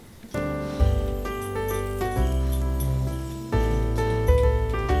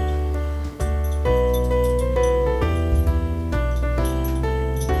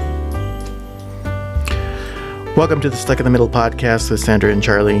Welcome to the Stuck in the Middle podcast with Sandra and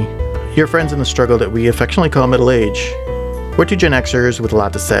Charlie, your friends in the struggle that we affectionately call middle age. We're two Gen Xers with a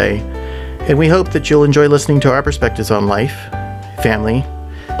lot to say, and we hope that you'll enjoy listening to our perspectives on life, family,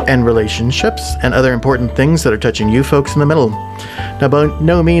 and relationships, and other important things that are touching you folks in the middle. Now, by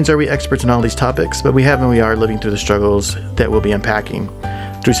no means are we experts in all these topics, but we have and we are living through the struggles that we'll be unpacking.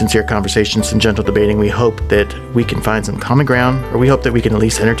 Through sincere conversations and gentle debating, we hope that we can find some common ground, or we hope that we can at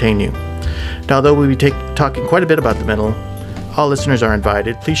least entertain you. Now, although we'll be talking quite a bit about the middle, all listeners are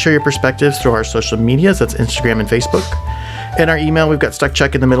invited. Please share your perspectives through our social medias, that's Instagram and Facebook. And our email, we've got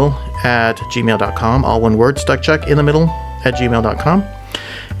stuckchuckinthemiddle@gmail.com, all one word, stuckchuckinthemiddle@gmail.com.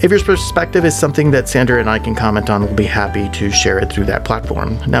 If your perspective is something that Sandra and I can comment on, we'll be happy to share it through that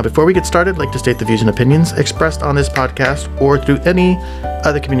platform. Now, before we get started, I'd like to state the views and opinions expressed on this podcast or through any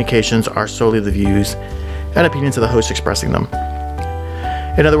other communications are solely the views and opinions of the host expressing them.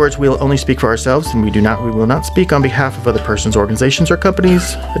 In other words, we'll only speak for ourselves, and we will not speak on behalf of other persons, organizations, or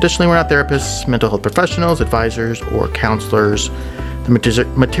companies. Additionally, we're not therapists, mental health professionals, advisors, or counselors. The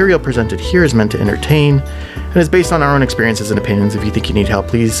material presented here is meant to entertain and is based on our own experiences and opinions. If you think you need help,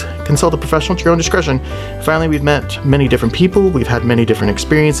 please consult a professional at your own discretion. Finally, we've met many different people. We've had many different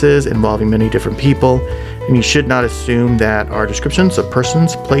experiences involving many different people, and you should not assume that our descriptions of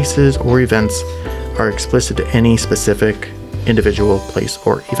persons, places, or events are explicit to any specific individual, place,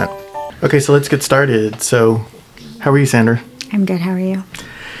 or event. Okay, so let's get started. So, how are you, Sandra? I'm good. How are you?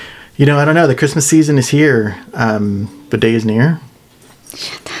 You know, I don't know. The Christmas season is here. The day is near.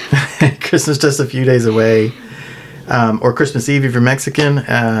 Christmas just a few days away. Or Christmas Eve if you're Mexican.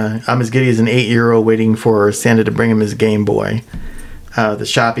 I'm as giddy as an 8-year-old waiting for Santa to bring him his Game Boy. The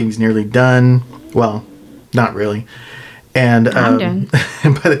shopping's nearly done. Well, not really. And I'm done.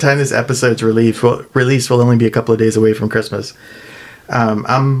 By the time this episode's released, we'll only be a couple of days away from Christmas.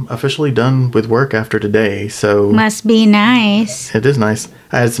 I'm officially done with work after today, so must be nice. It is nice.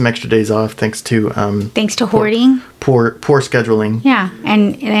 I had some extra days off thanks to hoarding. Poor scheduling. Yeah,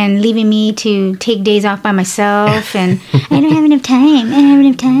 and leaving me to take days off by myself, and I don't have enough time.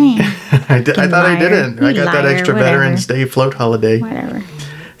 I thought I didn't. I got that extra Veterans Day float holiday. Whatever.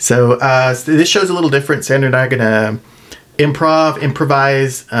 So this show's a little different. Sandra and I are gonna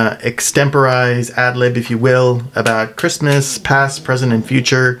improvise, extemporize, ad-lib, if you will, about Christmas, past, present, and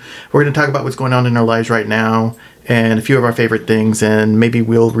future. We're going to talk about what's going on in our lives right now and a few of our favorite things, and maybe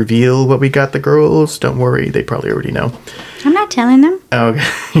we'll reveal what we got the girls. Don't worry, they probably already know. I'm not telling them. Oh,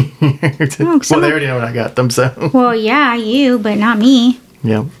 okay. Well, they already know what I got them, so. Well, yeah, you, but not me.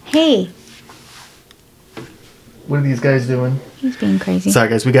 Yeah. Hey. What are these guys doing? He's being crazy. Sorry,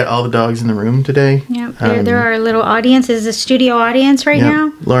 guys. We got all the dogs in the room today. Yeah, they're our little audience. This is a studio audience right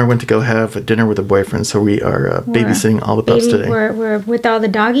now. Lauren went to go have a dinner with her boyfriend, so we are babysitting all the pups today. We're with all the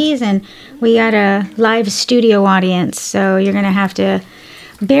doggies, and we got a live studio audience, so you're going to have to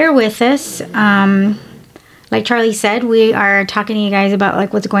bear with us. Like Charlie said, we are talking to you guys about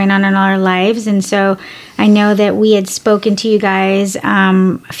like what's going on in our lives, and so I know that we had spoken to you guys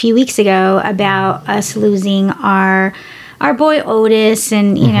a few weeks ago about us losing our boy Otis,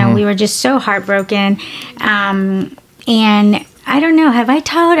 and you know we were just so heartbroken. And I don't know, have I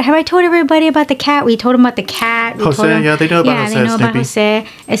told everybody about the cat? We told them about the cat. Jose, they know about Jose. They know about Jose,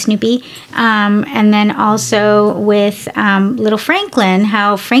 Snoopy. And then also with little Franklin,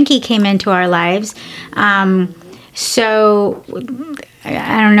 how Frankie came into our lives. So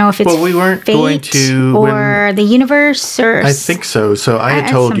I don't know if it's we weren't fate going to or the universe, or I think so. So I had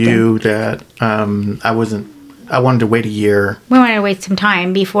told you that I wanted to wait a year. We wanted to wait some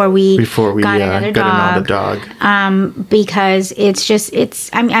time before we got another dog. Because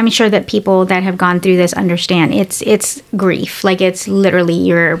I'm sure that people that have gone through this understand it's grief. Like it's literally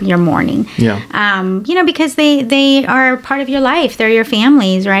your mourning. Yeah. Because they are part of your life. They're your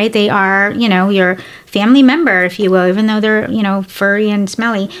families, right? They are, your family member, if you will, even though they're, furry and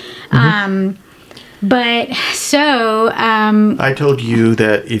smelly. I told you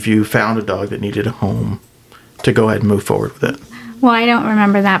that if you found a dog that needed a home, to go ahead and move forward with it. Well, I don't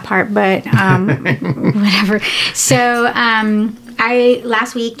remember that part, but whatever. So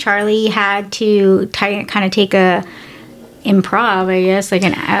last week, Charlie had to kind of take a improv, I guess, like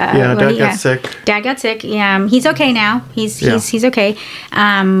an Dad got sick. Dad got sick. Yeah, he's okay now. He's okay.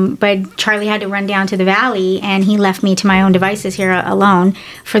 But Charlie had to run down to the valley, and he left me to my own devices here alone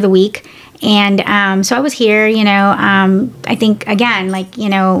for the week. And so I was here, I think, again, like,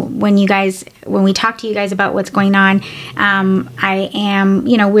 when we talk to you guys about what's going on, I am,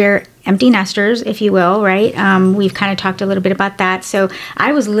 we're empty nesters, if you will, right? We've kind of talked a little bit about that. So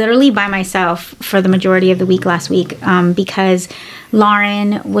I was literally by myself for the majority of the week last week because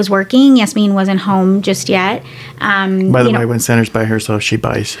Lauren was working. Yasmin wasn't home just yet. By the way, when Sandra's by herself, she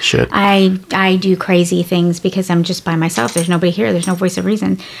buys shit. I do crazy things because I'm just by myself. There's nobody here. There's no voice of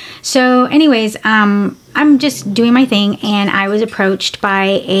reason. So anyways, I'm just doing my thing, and I was approached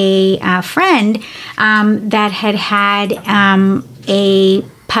by a friend that had a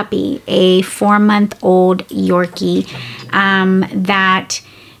puppy, a 4-month-old Yorkie that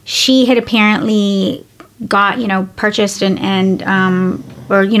she had apparently got, purchased and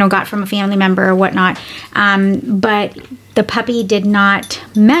got from a family member or whatnot. But the puppy did not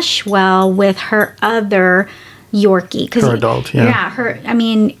mesh well with her other Yorkie. Her adult, yeah. Yeah,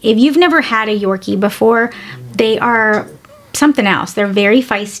 if you've never had a Yorkie before, they are something else. They're very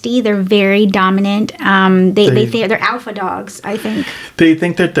feisty. They're very dominant. They think they're alpha dogs, I think. They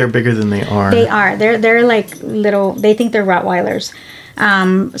think that they're bigger than they are. They are. They're like little, they think they're Rottweilers.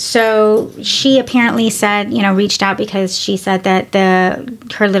 So she apparently said, reached out because she said that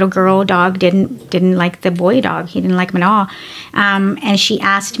her little girl dog didn't like the boy dog. He didn't like him at all. And she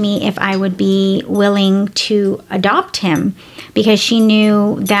asked me if I would be willing to adopt him because she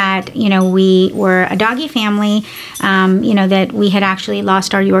knew that, we were a doggy family, that we had actually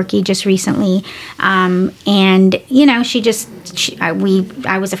lost our Yorkie just recently. And, I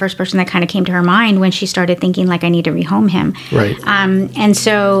was the first person that kind of came to her mind when she started thinking like I need to rehome him. Right. And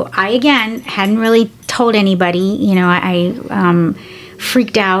so I, again, hadn't really told anybody, I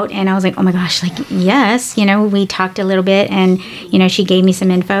freaked out and I was like, oh my gosh, like, yes, we talked a little bit and, she gave me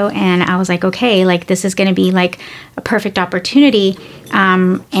some info and I was like, okay, like this is going to be like a perfect opportunity.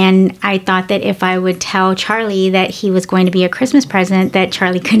 And I thought that if I would tell Charlie that he was going to be a Christmas present, that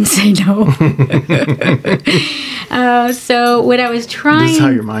Charlie couldn't say no. So what I was trying... This is how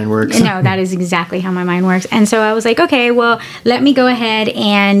your mind works. No, that is exactly how my mind works. And so I was like, okay, well, let me go ahead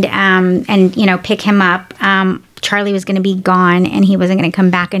and pick him up. Charlie was going to be gone and he wasn't going to come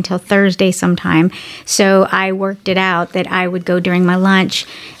back until Thursday sometime. So I worked it out that I would go during my lunch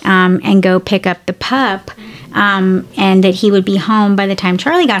and go pick up the pup and that he would be home by the time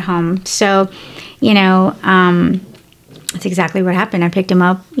Charlie got home. So, that's exactly what happened. I picked him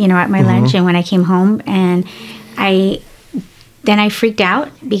up, at my lunch, and when I came home and I freaked out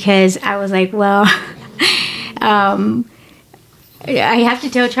because I was like, well, I have to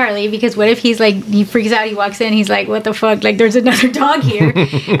tell Charlie because what if he's like, he freaks out, he walks in, he's like, what the fuck? Like, there's another dog here.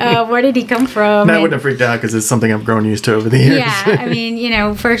 Where did he come from? I wouldn't have freaked out because it's something I've grown used to over the years.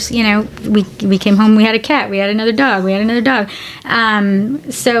 Yeah, first, we came home, we had a cat, we had another dog. But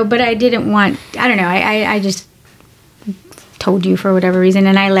I didn't want, I don't know, I just told you for whatever reason,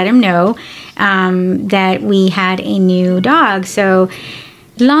 and I let him know that we had a new dog. So,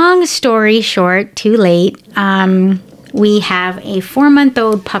 long story short, too late. We have a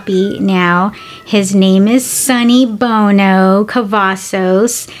 4-month-old puppy now. His name is Sonny Bono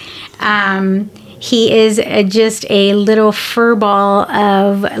Cavazos. He is just a little furball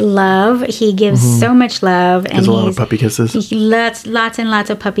of love. He gives so much love. Gives a lot of puppy kisses. Lots and lots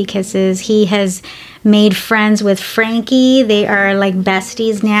of puppy kisses. He has made friends with Frankie. They are like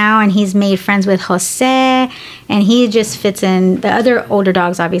besties now. And he's made friends with Jose. And he just fits in. The other older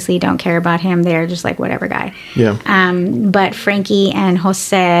dogs obviously don't care about him. They're just like whatever guy. Yeah. But Frankie and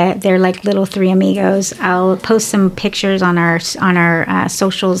Jose, they're like little three amigos. I'll post some pictures on our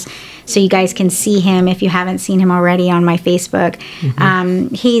socials so you guys can see him if you haven't seen him already on my Facebook.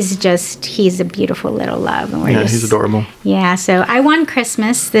 He's a beautiful little love. And he's adorable. Yeah, so I won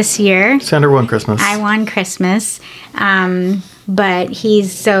Christmas this year. Sandra won Christmas. I won Christmas. But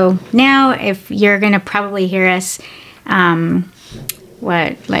so now if you're going to probably hear us,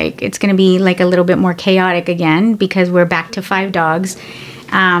 it's going to be like a little bit more chaotic again because we're back to 5 dogs.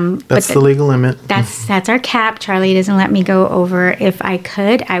 That's the legal limit. That's our cap. Charlie doesn't let me go over. If I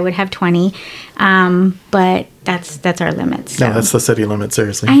could, I would have 20. But that's our limit. So. No, that's the city limit,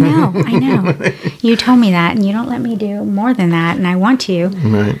 seriously. I know. You told me that, and you don't let me do more than that, and I want to.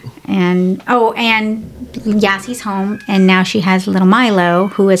 Right. And Yassie's home, and now she has little Milo,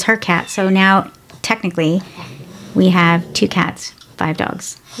 who is her cat. So now, technically, we have 2 cats, 5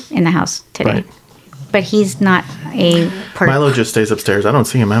 dogs in the house today. Right. But he's not a person. Milo just stays upstairs. I don't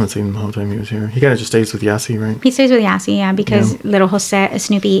see him. I haven't seen him the whole time he was here. He kind of just stays with Yassie, right? He stays with Yassie, yeah, because little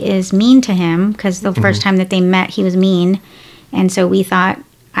Snoopy is mean to him because the first time that they met, he was mean. And so we thought,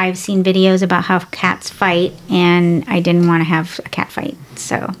 I've seen videos about how cats fight, and I didn't want to have a cat fight.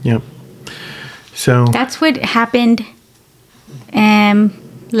 So. Yep. So. That's what happened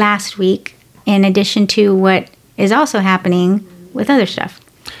last week, in addition to what is also happening with other stuff.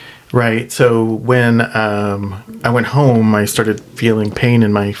 Right. So when I went home, I started feeling pain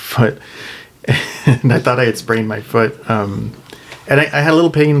in my foot, and I thought I had sprained my foot. And I had a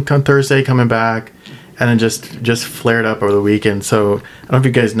little pain on Thursday coming back, and then just flared up over the weekend. So I don't know if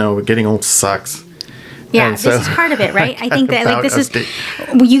you guys know, but getting old sucks. Yeah, And this so is part of it, right? I think that about like this is.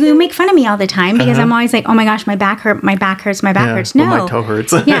 update. You make fun of me all the time because I'm always like, oh my gosh, my back hurts, my back hurts. No, well, my toe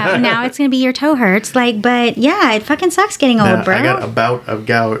hurts. yeah, now it's gonna be your toe hurts. Like, but yeah, it fucking sucks getting old, bro. I got a bout of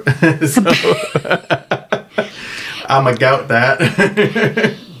gout, so I'm a gout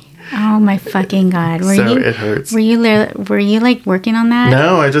that. Oh my fucking god! It hurts. Were you like working on that?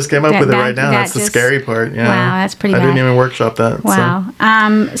 No, I just came up with it right now. That's the scary part. Yeah. Wow, that's pretty bad. I didn't even workshop that. Wow.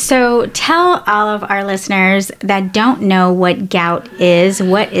 So tell all of our listeners that don't know what gout is.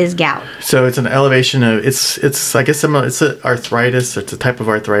 What is gout? So it's an elevation of it's I guess similar. It's an arthritis. It's a type of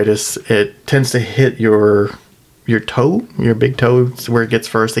arthritis. It tends to hit your toe, your big toe is where it gets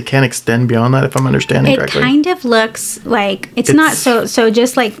first. It can't extend beyond that, if I'm understanding correctly. It kind of looks like it's not so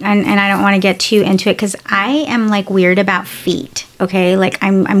just like, and I don't want to get too into it because I am like weird about feet. Okay, like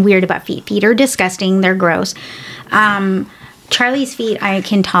I'm weird about feet. Feet are disgusting. They're gross. Charlie's feet I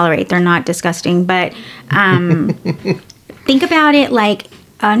can tolerate. They're not disgusting, but think about it like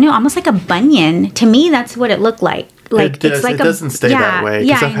almost like a bunion. To me, that's what it looked like. Like it's like it doesn't stay that way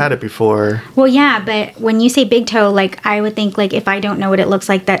because I've had it before. Well, yeah, but when you say big toe, like I would think like if I don't know what it looks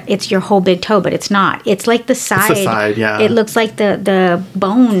like, that it's your whole big toe, but it's not. It's like the side. It's the side, yeah. It looks like the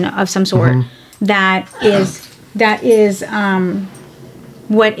bone of some sort that is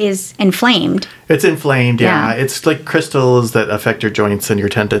what is inflamed. It's inflamed, yeah. It's like crystals that affect your joints and your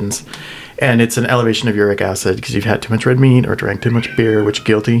tendons. And it's an elevation of uric acid because you've had too much red meat or drank too much beer, which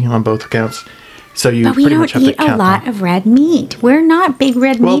guilty on both accounts. So you but we pretty much have don't eat a lot of red meat. We're not big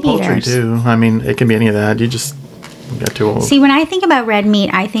red meat eaters. Well, poultry too. I mean, it can be any of that. You just got too old. See, when I think about red meat,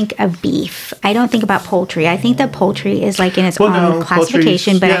 I think of beef. I don't think about poultry. I think that poultry is like in its own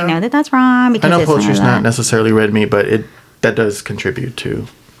classification, but I know that that's wrong because I know poultry's not necessarily red meat, but that does contribute to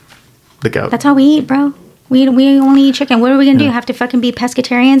the gout. That's all we eat, bro. We only eat chicken. What are we gonna do? Have to fucking be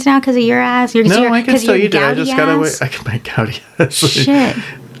pescatarians now because of your ass? I can still eat it. I just gotta wait. I can make gouty ass. Shit.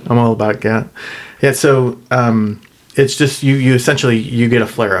 I'm all about gout. Yeah, so it's just you essentially you get a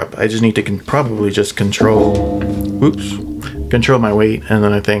flare up. I just need to probably just control my weight, and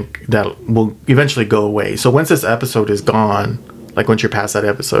then I think that will eventually go away. So once this episode is gone, like once you're past that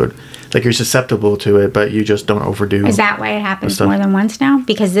episode, like you're susceptible to it, but you just don't overdo. Is that why it happens more than once now?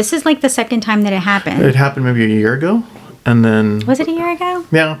 Because this is like the second time that it happened. It happened maybe a year ago, and then was it a year ago?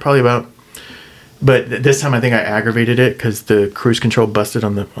 Yeah, probably about. But this time I think I aggravated it because the cruise control busted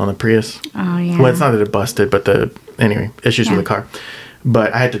on the Prius. Oh yeah. Well, it's not that it busted, but issues with the car.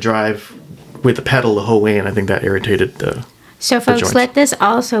 But I had to drive with the pedal the whole way, and I think that irritated the. So, folks, let this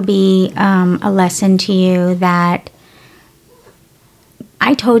also be a lesson to you that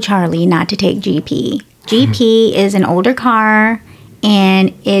I told Charlie not to take GP. GP is an older car.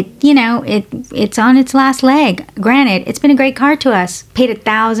 And it's on its last leg. Granted, it's been a great car to us. Paid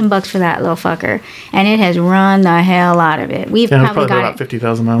 $1,000 for that little fucker, and it has run the hell out of it. We've probably got about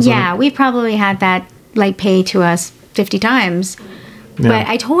 50,000 miles. Yeah, we've probably had that like pay to us 50 times. Yeah. But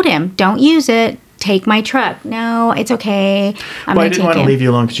I told him, don't use it. Take my truck. No, it's okay. I didn't want to leave you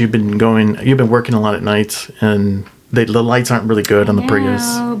alone because you've been working a lot at nights, and the lights aren't really good on the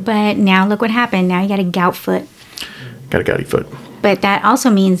Prius. But now look what happened. Now you got a gout foot. Got a gouty foot. But that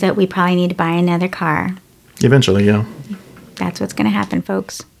also means that we probably need to buy another car. Eventually, yeah. That's what's going to happen,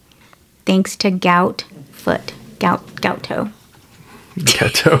 folks. Thanks to gout foot. Gout toe.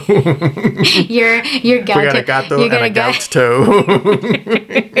 Gato. You're gout. We got a gato and a gout toe.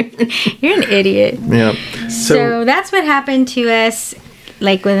 You're an idiot. Yeah. So that's what happened to us,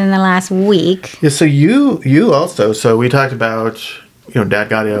 like within the last week. Yeah. So you also. So we talked about. Dad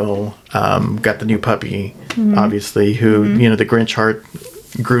got ill, got the new puppy, obviously, who, the Grinch heart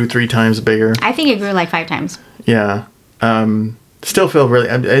grew 3 times bigger. I think it grew like 5 times. Yeah. Still feel really,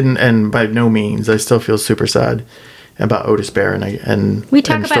 and by no means, I still feel super sad about Otis Bear. And we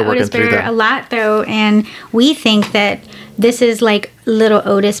talk about Otis Bear a lot, though, and we think that this is like little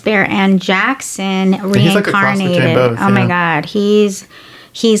Otis Bear and Jackson reincarnated. He's like a cross between both, oh my God.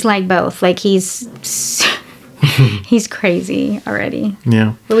 He's like both. Like he's crazy already.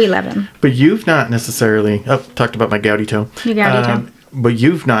 Yeah. But we love him. But you've not necessarily... talked about my gouty toe. Your gouty toe. But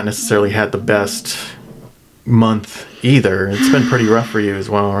you've not necessarily had the best month either. It's been pretty rough for you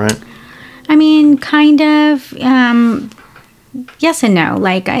as well, right? I mean, kind of. Yes and no.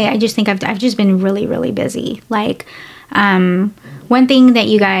 Like, I just think I've just been really, really busy. Like, one thing that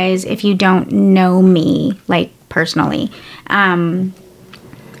you guys, if you don't know me, like, personally...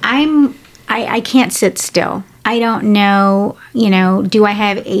 I I can't sit still. I don't know, do I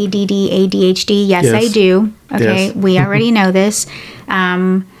have ADD, ADHD? Yes, I do. Okay. Yes. We already know this.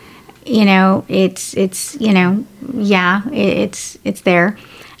 It's there.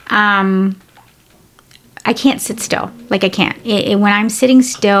 I can't sit still. Like I can't. When I'm sitting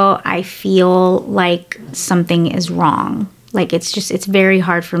still, I feel like something is wrong. Like it's very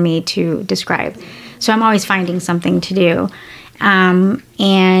hard for me to describe. So I'm always finding something to do.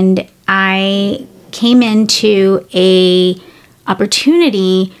 And I came into a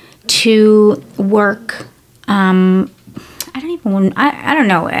opportunity to work. I don't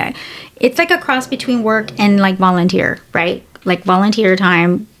know. It's like a cross between work and like volunteer, right? Like volunteer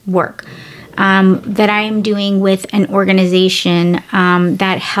time work that I am doing with an organization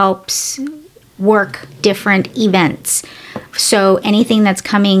that helps work different events. So anything that's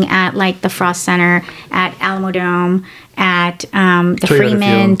coming at like the Frost Center, at Alamo Dome, at the Toyota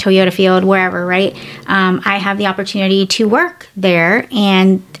Freeman, Field. Toyota Field, wherever, right? I have the opportunity to work there,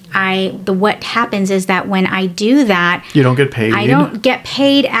 and what happens is that when I do that, You don't get paid. I don't get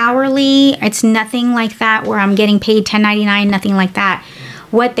paid hourly. It's nothing like that where I'm getting paid $10.99, nothing like that.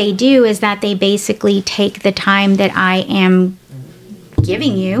 What they do is that they basically take the time that I am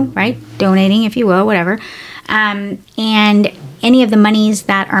giving you, right? Donating, if you will, whatever. And any of the monies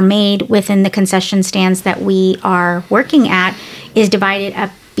that are made within the concession stands that we are working at is divided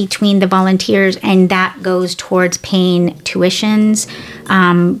up between the volunteers, and that goes towards paying tuitions,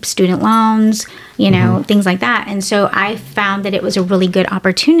 student loans, things like that. And so I found that it was a really good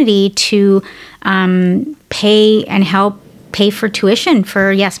opportunity to pay and help pay for tuition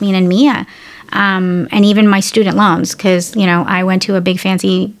for Yasmin and Mia, and even my student loans, because I went to a big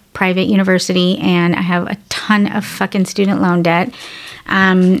fancy private university and I have a ton of fucking student loan debt.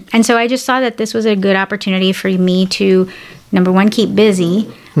 And so I just saw that this was a good opportunity for me to, number one, keep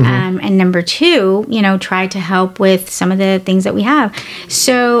busy, and number two, try to help with some of the things that we have.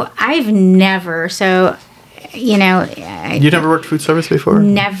 So I've never, You never worked food service before?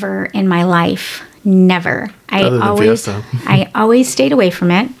 never in my life, never. Other than Fiesta. I always stayed away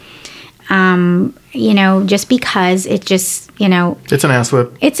from it. Just because it just, It's an ass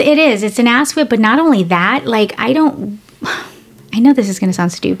whip. It is. It's an ass whip, but not only that, like, I know this is going to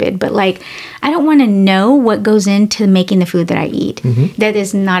sound stupid, but like, I don't want to know what goes into making the food that I eat. That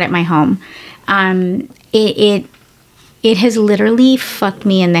is not at my home. It has literally fucked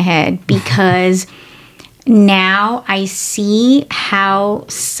me in the head because now I see how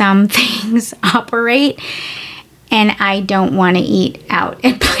some things operate, and I don't want to eat out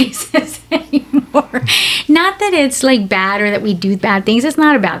at places anymore. Not that it's like bad or that we do bad things. It's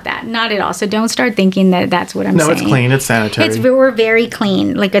not about that. Not at all. So don't start thinking that that's what I'm saying. No, it's clean. It's sanitary. We're very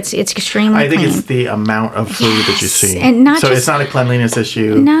clean. Like it's extremely clean. I think it's the amount of food that you see. And it's not a cleanliness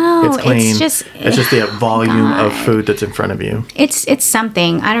issue. No, it's clean. It's just the volume of food that's in front of you. It's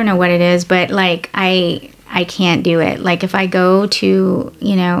something. I don't know what it is, but like I can't do it. Like if I go to,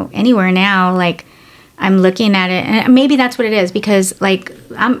 anywhere now, like I'm looking at it, and maybe that's what it is, because like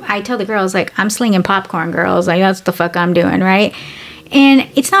I tell the girls, like, I'm slinging popcorn, girls, like that's the fuck I'm doing, right? And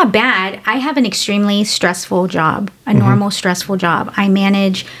it's not bad. I have an extremely stressful job, a normal stressful job. I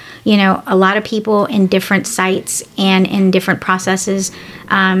manage, a lot of people in different sites and in different processes,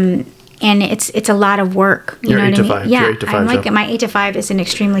 and it's a lot of work. You know 8 what to I mean? 5. Yeah, Your 8 to 5 I'm like job. my 8 to 5 is an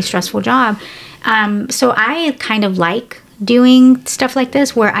extremely stressful job. So I kind of like doing stuff like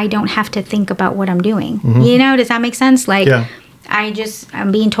this where I don't have to think about what I'm doing. Does that make sense? Like, Yeah.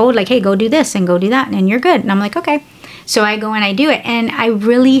 I'm being told, like, hey, go do this and go do that, and you're good. And I'm like, okay. So I go and I do it. And I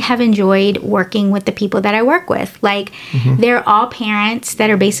really have enjoyed working with the people that I work with. Like, they're all parents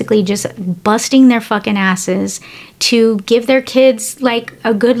that are basically just busting their fucking asses to give their kids, like,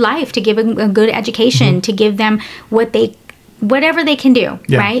 a good life, to give them a good education, to give them whatever they can do,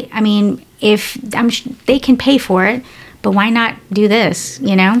 Yeah. right? I mean, if they can pay for it, but why not do this,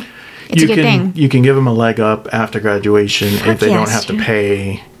 It's a good thing. You can give them a leg up after graduation if they don't yes, have to dude.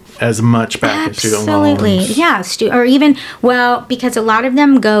 pay as much back in student Absolutely. loans. Yeah. Or even, because a lot of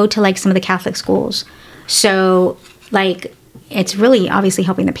them go to like some of the Catholic schools. So like, it's really obviously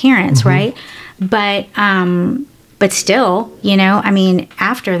helping the parents, right? But still,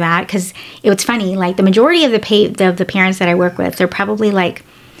 after that, because it's funny, like the majority of the parents that I work with, they're probably like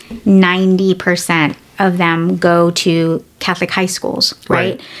 90% of them go to Catholic high schools,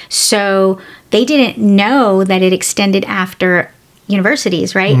 right? So they didn't know that it extended after,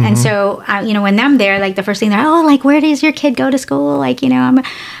 universities, right? And so, when I'm there, like the first thing they're, oh, like, where does your kid go to school? Like,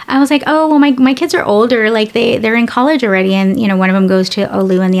 I was like, oh, well, my kids are older. Like they're in college already. And, one of them goes to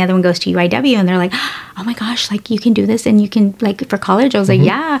OLU and the other one goes to UIW. And they're like, oh my gosh, like you can do this and you can like for college. I was like,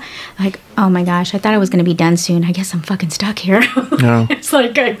 yeah. Like, oh my gosh, I thought I was going to be done soon. I guess I'm fucking stuck here. No. It's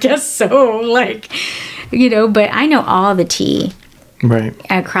like, I guess so. Like, but I know all the tea. Right.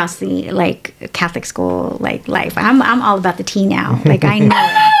 Across the like Catholic school like life. I'm all about the tea now. Like I know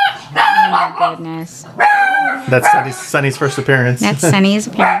it. Oh my goodness. That's Sunny's first appearance. That's Sunny's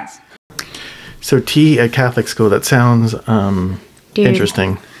appearance. So tea at Catholic school, that sounds Dude,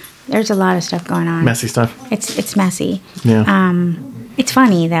 interesting. There's a lot of stuff going on. Messy stuff. It's messy. Yeah. It's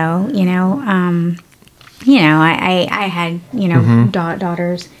funny though, I had,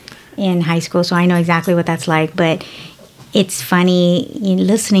 daughters in high school, so I know exactly what that's like, but it's funny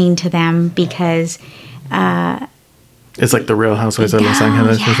listening to them because it's like the Real Housewives of Los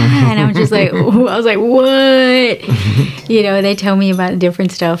Angeles or something. And I'm just like, I was like, what? They tell me about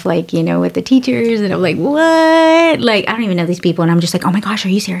different stuff, like, with the teachers, and I'm like, what? Like, I don't even know these people, and I'm just like, oh my gosh, are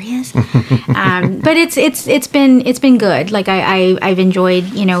you serious? But it's been good. Like, I've enjoyed,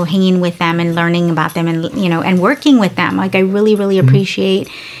 hanging with them and learning about them, and and working with them. Like, I really, really appreciate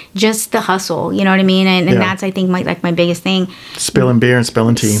just the hustle, you know what I mean? And that's, I think, my biggest thing. Spilling beer and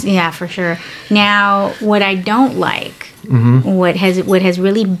spilling tea. Yeah, for sure. Now, what I don't like, what has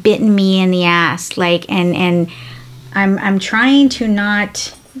really bitten me in the ass, like, and I'm trying to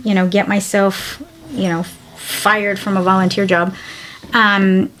not, get myself, fired from a volunteer job,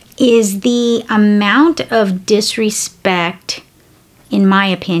 is the amount of disrespect, in my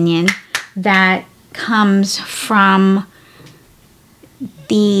opinion, that comes from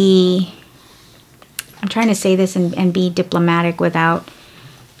I'm trying to say this and be diplomatic without,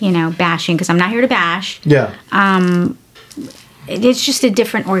 bashing, because I'm not here to bash. Yeah. It's just a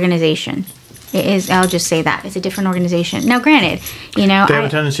different organization. It is. I'll just say that. It's a different organization. Now, granted, they have a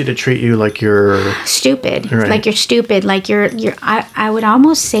tendency to treat you like you're stupid. Right. Like you're stupid. Like you're I would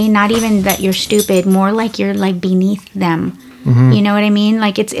almost say not even that you're stupid, more like you're like beneath them. You know what I mean?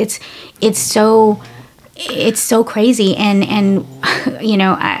 Like it's so crazy, and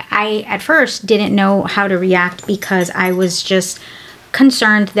I at first didn't know how to react because I was just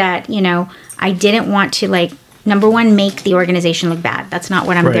concerned that I didn't want to, like, number one, make the organization look bad. That's not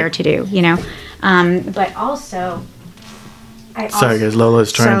what I'm there to do, but also sorry guys,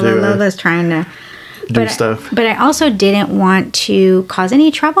 Lola's trying to do stuff, but I also didn't want to cause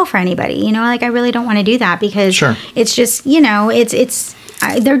any trouble for anybody, like I really don't want to do that because it's just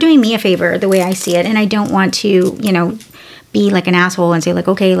they're doing me a favor the way I see it, and I don't want to, be like an asshole and say like,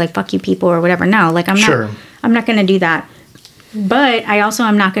 okay, like fuck you people or whatever. No, like I'm not going to do that. But I also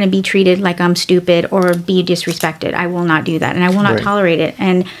am not going to be treated like I'm stupid or be disrespected. I will not do that, and I will not tolerate it.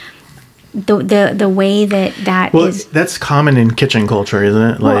 And the way that is, that's common in kitchen culture, isn't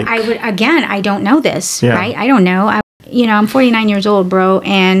it? Like, well, I don't know this, right? I don't know. I'm 49 years old, bro,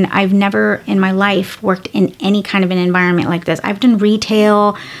 and I've never in my life worked in any kind of an environment like this. I've done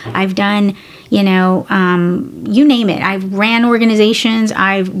retail. I've done, you name it. I've ran organizations.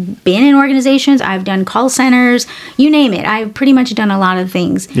 I've been in organizations. I've done call centers. You name it. I've pretty much done a lot of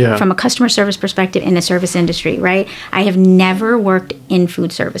things from a customer service perspective in the service industry, right? I have never worked in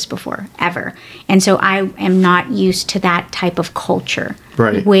food service before, ever. And so I am not used to that type of culture,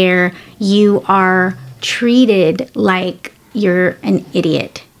 right, where you are treated like you're an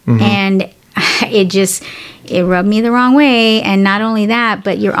idiot. And it rubbed me the wrong way. And not only that,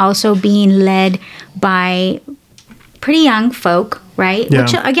 but you're also being led by pretty young folk, right? Yeah.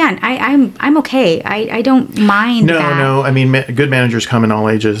 Which, again, I'm okay. I don't mind that. No. I mean, good managers come in all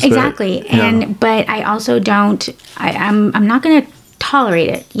ages. Exactly. But I also don't. I'm not going to tolerate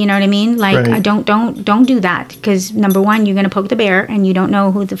it. You know what I mean? Like, I don't do that, because number one, you're going to poke the bear and you don't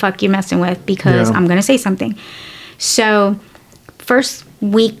know who the fuck you're messing with, because I'm going to say something. So first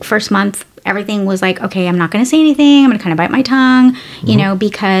week, first month, everything was like, okay, I'm not going to say anything. I'm going to kind of bite my tongue,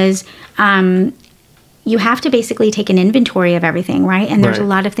 because you have to basically take an inventory of everything, right? And there's a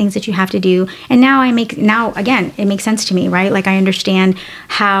lot of things that you have to do. And now again, it makes sense to me, right? Like, I understand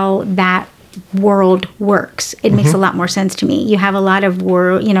how that world works. It makes a lot more sense to me. You have a lot of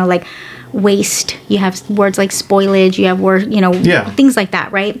like waste. You have words like spoilage. You have things like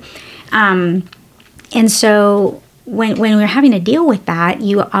that, right? And so when we're having to deal with that,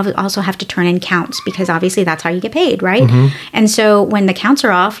 you also have to turn in counts, because obviously that's how you get paid, right? And so when the counts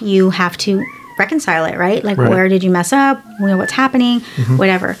are off, you have to reconcile it, right? Like, where did you mess up? What's happening?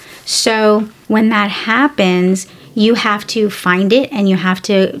 Whatever. So when that happens, you have to find it, and you have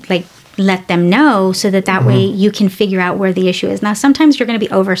to, like, let them know so that way you can figure out where the issue is. Now, sometimes you're going to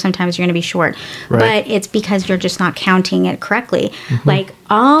be over, sometimes you're going to be short, but it's because you're just not counting it correctly. Like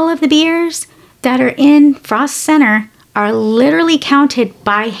all of the beers that are in Frost Center are literally counted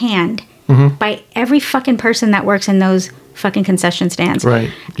by hand by every fucking person that works in those fucking concession stands.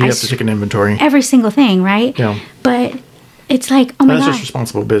 Right. You have to take an inventory. Every single thing, right? Yeah. But it's like, oh my God. That's just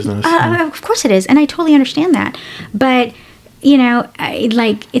responsible business. Of course it is. And I totally understand that. But, you know,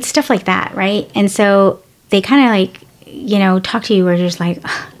 it's stuff like that, right? And so they kind of like, you know, talk to you where you're just like,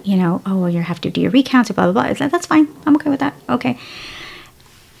 you know, oh, well, you have to do your recounts, blah, blah, blah. It's like, that's fine. I'm okay with that. Okay.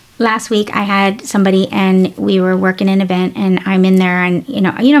 Last week I had somebody and we were working an event and I'm in there and you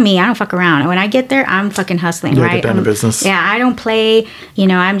know me, I don't fuck around. When I get there, I'm fucking hustling, right? Get down to business. Yeah, I don't play, you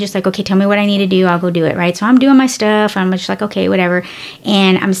know, I'm just like, okay, tell me what I need to do, I'll go do it, right? So I'm doing my stuff, I'm just like, okay, whatever.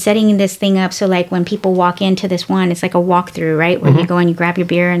 And I'm setting this thing up so like when people walk into this one, it's like a walkthrough, right? Where you go and you grab your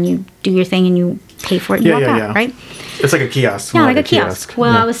beer and you do your thing and you pay for it and you walk out, right? It's like a kiosk. Yeah, like a kiosk.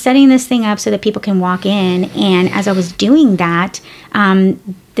 Well, I was setting this thing up so that people can walk in, and as I was doing that,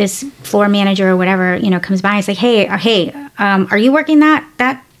 this floor manager or whatever, you know, comes by and it's like, hey, are you working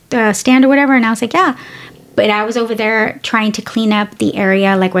that stand or whatever? And I was like, yeah. But I was over there trying to clean up the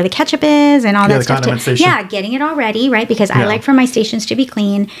area, like where the ketchup is and all that stuff. Yeah, getting it all ready, right? Because I like for my stations to be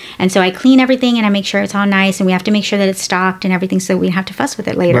clean. And so I clean everything and I make sure it's all nice. And we have to make sure that it's stocked and everything so we don't have to fuss with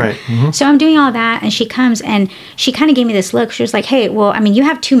it later. Right. So I'm doing all that. And she comes and she kind of gave me this look. She was like, hey, well, I mean, you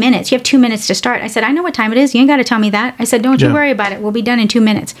have 2 minutes. You have 2 minutes to start. I said, I know what time it is. You ain't got to tell me that. I said, don't you worry about it. We'll be done in 2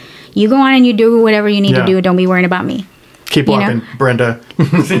 minutes. You go on and you do whatever you need to do. Don't be worrying about me. Keep walking, Brenda.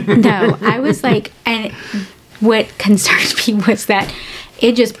 No, I was like, and what concerned me was that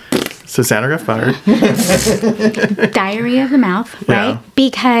it just... So Sandra got fired. Diarrhea of the mouth, right?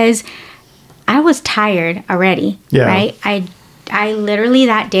 Because I was tired already, right? I literally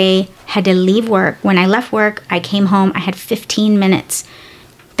that day had to leave work. When I left work, I came home. I had 15 minutes.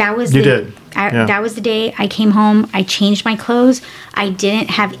 That was that was the day I came home. I changed my clothes. I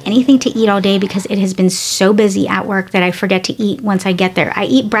didn't have anything to eat all day because it has been so busy at work that I forget to eat once I get there. I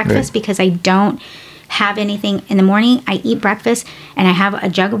eat breakfast because I don't have anything in the morning. I eat breakfast and I have a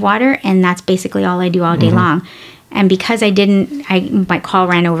jug of water, and that's basically all I do all day long. And because my call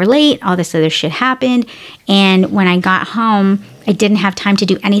ran over late, all this other shit happened. And when I got home, I didn't have time to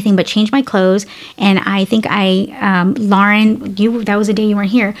do anything but change my clothes. And I think Lauren, that was the day you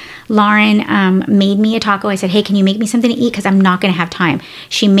weren't here. Lauren made me a taco. I said, hey, can you make me something to eat? Because I'm not going to have time.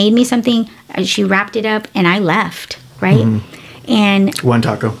 She made me something. She wrapped it up and I left, right? And one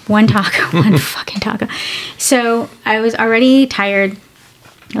taco, one fucking taco. So I was already tired.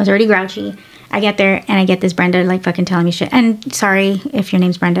 I was already grouchy. I get there and I get this Brenda like fucking telling me shit. And sorry if your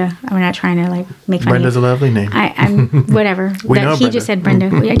name's Brenda. I'm not trying to like make fun Brenda's of you. a lovely name. I'm whatever. We know he Brenda. just said Brenda.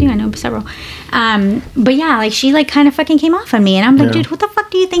 I do. I know several. But yeah, like she like kind of fucking came off on me, and I'm like, dude, what the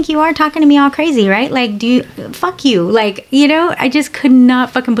fuck do you think you are talking to me all crazy, right? Like, fuck you, like, you know? I just could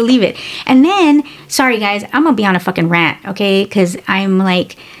not fucking believe it. And then, sorry guys, I'm gonna be on a fucking rant, okay? Because I'm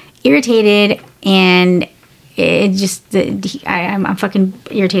like irritated and. It just, I'm fucking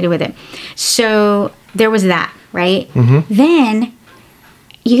irritated with it. So there was that, right? Then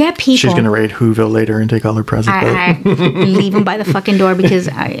you got people. She's going to raid Whoville later and take all her presents. I leave them by the fucking door because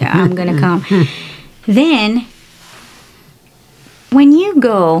I'm going to come. Then when you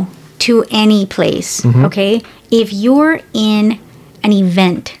go to any place, okay, if you're in an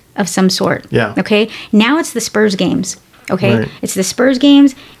event of some sort, okay, now it's the Spurs games. Okay, right. It's the Spurs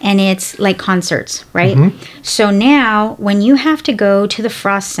games and it's like concerts, right? So now when you have to go to the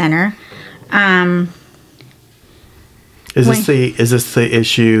Frost Center, is this the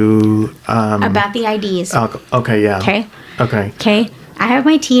issue about the IDs? Okay, yeah. Okay. I have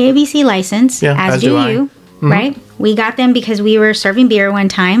my TABC license, as do you, right? We got them because we were serving beer one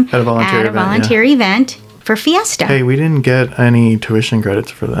time at a volunteer event. For Fiesta. Hey, we didn't get any tuition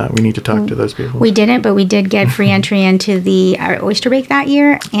credits for that. We need to talk to those people. We didn't, but we did get free entry into the Oyster Bake that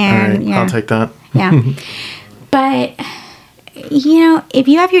year. And I'll take that. Yeah. But, you know, if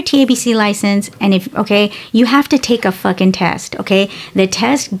you have your TABC license and you have to take a fucking test, okay? The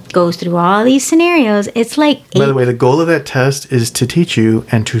test goes through all these scenarios. It's like... By the way, the goal of that test is to teach you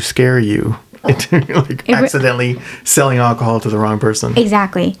and to scare you. Accidentally selling alcohol to the wrong person.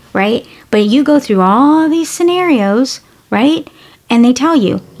 Exactly, right? But you go through all these scenarios, right? And they tell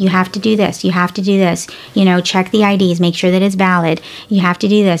you, you have to do this, you have to do this. You know, check the IDs, make sure that it's valid. You have to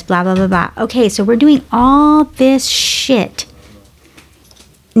do this, blah, blah, blah, blah. Okay, so we're doing all this shit.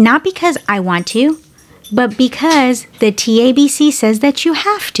 Not because I want to, but because the TABC says that you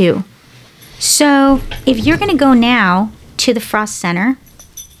have to. So if you're going to go now to the Frost Center...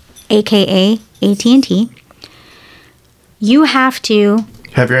 aka AT&T, you have to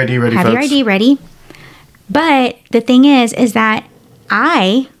have your ID ready. Have folks. your ID ready. But the thing is that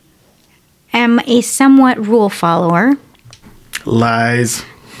I am a somewhat rule follower. Lies.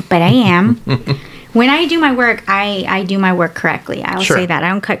 But I am. When I do my work, I do my work correctly. I'll say that. I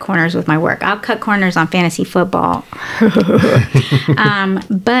don't cut corners with my work. I'll cut corners on fantasy football. But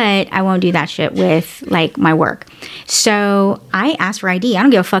I won't do that shit with, like, my work. So I ask for ID. I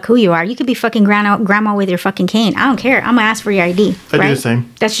don't give a fuck who you are. You could be fucking grandma with your fucking cane. I don't care. I'm going to ask for your ID. I do the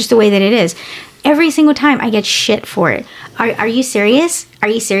same. That's just the way that it is. Every single time I get shit for it. Are you serious? Are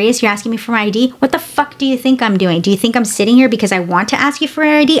you serious? You're asking me for my ID? What the fuck do you think I'm doing? Do you think I'm sitting here because I want to ask you for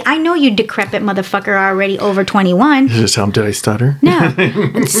your ID? I know you decrepit motherfucker are already over 21. You just tell him, did I stutter?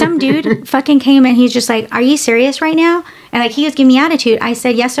 No. Some dude fucking came and he's just like, are you serious right now? And like, he was giving me attitude. I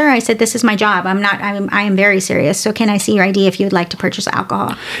said, yes, sir. I said, this is my job. I am very serious. So can I see your ID if you would like to purchase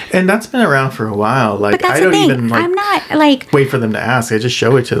alcohol? And that's been around for a while. Like, but that's I the don't thing. even like, I'm not like, wait for them to ask. I just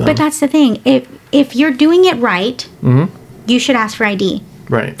show it to them. But that's the thing. If you're doing it right, you should ask for ID.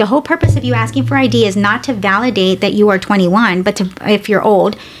 Right. The whole purpose of you asking for ID is not to validate that you are 21, but if you're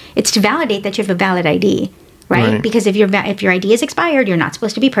old, it's to validate that you have a valid ID. Right? Because if your ID is expired, you're not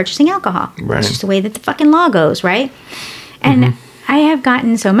supposed to be purchasing alcohol. Right. It's just the way that the fucking law goes, right? And I have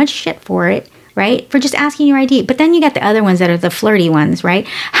gotten so much shit for it, right? For just asking your ID. But then you got the other ones that are the flirty ones, right?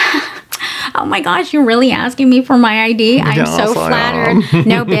 Oh my gosh, you're really asking me for my ID? I'm so flattered.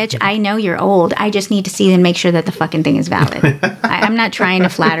 No, bitch, I know you're old. I just need to see and make sure that the fucking thing is valid. I'm not trying to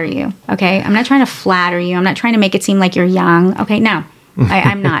flatter you, okay? I'm not trying to flatter you. I'm not trying to make it seem like you're young, okay? No,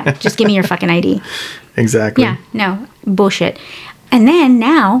 I'm not. Just give me your fucking ID. Exactly. Yeah, no, bullshit. And then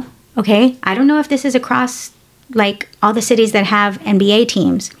now, okay, I don't know if this is across like all the cities that have NBA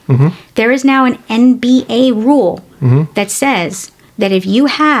teams. There is now an NBA rule that says that if you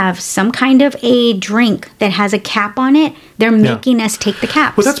have some kind of a drink that has a cap on it, they're making us take the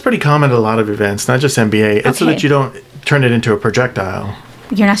caps. Well, that's pretty common at a lot of events, not just NBA. It's so that you don't turn it into a projectile.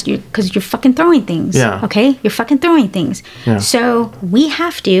 You're not, because you're fucking throwing things. Yeah. Okay? You're fucking throwing things. Yeah. So we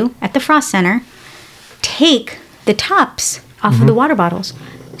have to, at the Frost Center, take the tops off of the water bottles.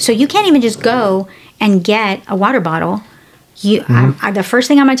 So you can't even just go and get a water bottle. The first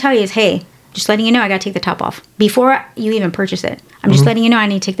thing I'm going to tell you is, hey, just letting you know I got to take the top off. Before you even purchase it, I'm just letting you know I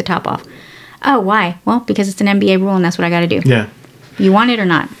need to take the top off. Oh, why? Well, because it's an NBA rule and that's what I got to do. Yeah. You want it or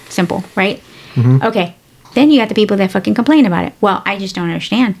not? Simple, right? Okay. Then you got the people that fucking complain about it. Well, I just don't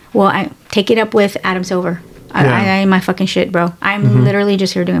understand. Well, I take it up with Adam Silver. I am my fucking shit, bro. I'm literally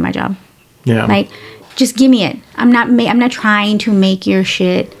just here doing my job. Yeah. Like, just give me it. I'm not trying to make your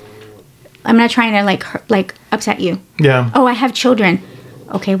shit. I'm not trying to like upset you. Yeah. Oh, I have children.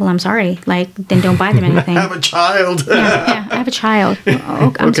 Okay, well, I'm sorry. Like, then don't buy them anything. I have a child. yeah, I have a child.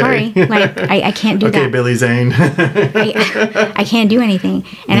 Oh, I'm sorry. Like, I can't do that. Okay, Billy Zane. I can't do anything.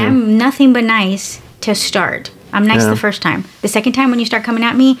 And I'm nothing but nice to start. I'm nice the first time. The second time when you start coming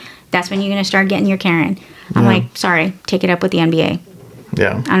at me, that's when you're going to start getting your Karen. I'm like, sorry, take it up with the NBA.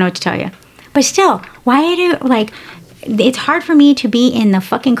 Yeah. I don't know what to tell you. But still, why do, like, it's hard for me to be in the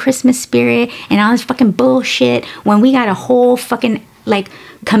fucking Christmas spirit and all this fucking bullshit when we got a whole fucking, like,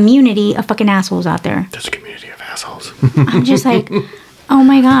 community of fucking assholes out there. There's a community of assholes. I'm just like, oh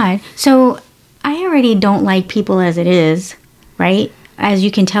my God. So I already don't like people as it is, right? As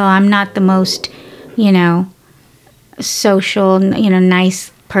you can tell, I'm not the most, social,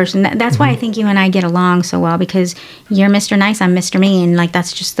 nice person. That's why I think you and I get along so well, because you're Mr. Nice, I'm Mr. Mean. Like,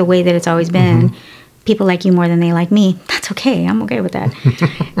 that's just the way that it's always been. People like you more than they like me. That's okay. I'm okay with that.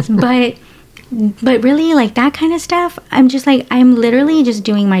 But really, like, that kind of stuff, I'm just like, I'm literally just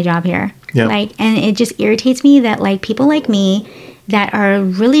doing my job here. Yeah. Like, and it just irritates me that, like, people like me that are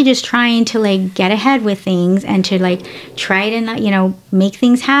really just trying to, like, get ahead with things and to, like, try to, make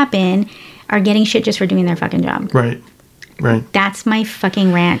things happen are getting shit just for doing their fucking job. Right. That's my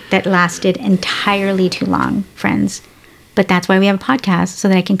fucking rant that lasted entirely too long, friends. But that's why we have a podcast, so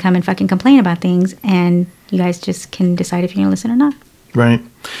that I can come and fucking complain about things, and you guys just can decide if you're going to listen or not. Right.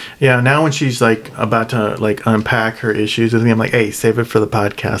 Yeah, now when she's, like, about to, like, unpack her issues with me, I'm like, hey, save it for the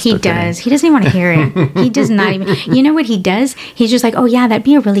podcast. He does. He doesn't even want to hear it. He does not even. You know what he does? He's just like, oh, yeah, that'd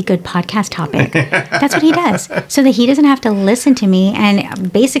be a really good podcast topic. That's what he does. So that he doesn't have to listen to me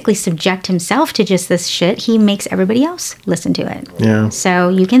and basically subject himself to just this shit. He makes everybody else listen to it. Yeah. So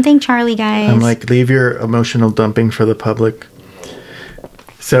you can thank Charlie, guys. I'm like, leave your emotional dumping for the public.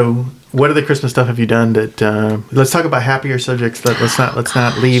 So what other Christmas stuff have you done that? Let's talk about happier subjects. Let's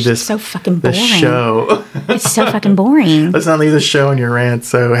not leave this so fucking boring. This show. It's so fucking boring. Let's not leave the show on your rant.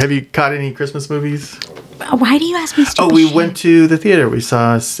 So, have you caught any Christmas movies? Why do you ask me stupid we shit? went to the theater. We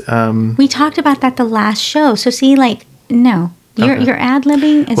saw. We talked about that the last show. So see, like, no. Your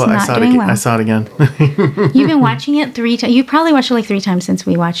ad-libbing is not doing well. I saw it again. You've been watching it 3 times. You probably watched it like 3 times since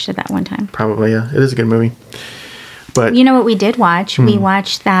we watched it that one time. Probably, yeah. It is a good movie. But you know what we did watch? We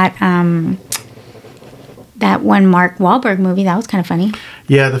watched that that one Mark Wahlberg movie. That was kind of funny.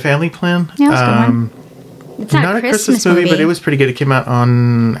 Yeah, The Family Plan. Yeah, it was a good one. It's not a Christmas movie, but it was pretty good. It came out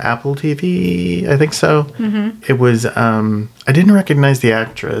on Apple TV, I think so. Mm-hmm. It was, I didn't recognize the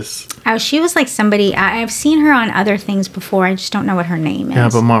actress. Oh, she was like somebody, I've seen her on other things before. I just don't know what her name is. Yeah,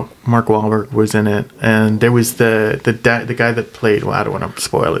 but Mark Wahlberg was in it. And there was the guy that played, well, I don't want to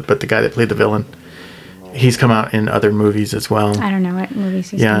spoil it, but the guy that played the villain. He's come out in other movies as well. I don't know what movies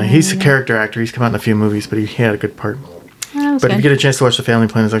he's Yeah, he's a character actor. He's come out in a few movies, but he had a good part. Oh, but if you get a chance to watch The Family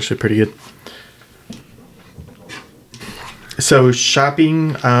Plan, it's actually pretty good. So shopping,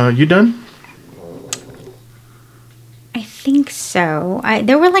 you done? I think so.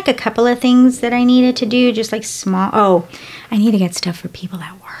 There were like a couple of things that I needed to do, just like small. Oh, I need to get stuff for people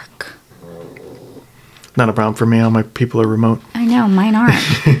at work. Not a problem for me. All my people are remote. I know, mine aren't.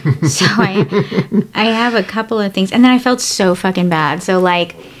 So I have a couple of things, and then I felt so fucking bad. So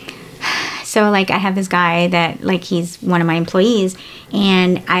like I have this guy that like he's one of my employees,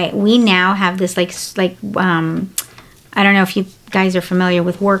 and we now have this I don't know if you guys are familiar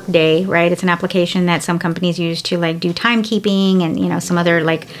with Workday, right? It's an application that some companies use to like do timekeeping and, you know, some other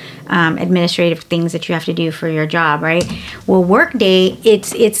like administrative things that you have to do for your job, right? Well, Workday,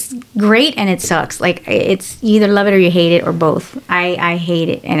 it's great and it sucks. Like it's you either love it or you hate it or both. I hate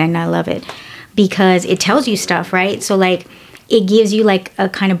it and I love it because it tells you stuff, right? So like it gives you like a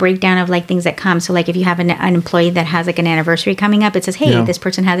kind of breakdown of like things that come. So like if you have an employee that has like an anniversary coming up, it says, hey, this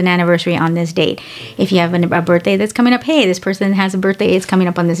person has an anniversary on this date. If you have a birthday that's coming up, hey, this person has a birthday, it's coming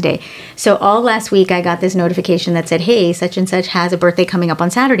up on this day. So all last week I got this notification that said, hey, such and such has a birthday coming up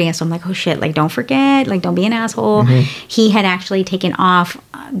on Saturday. And so I'm like, oh shit, like don't forget, like don't be an asshole. Mm-hmm. He had actually taken off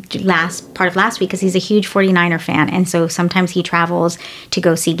last week because he's a huge 49er fan. And so sometimes he travels to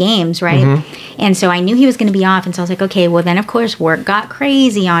go see games, right? Mm-hmm. And so I knew he was going to be off. And so I was like, okay, well then of course work got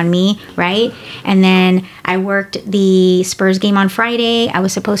crazy on me, right? And then I worked the Spurs game on Friday. I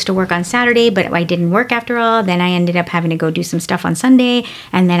was supposed to work on Saturday, but I didn't work after all. Then I ended up having to go do some stuff on Sunday,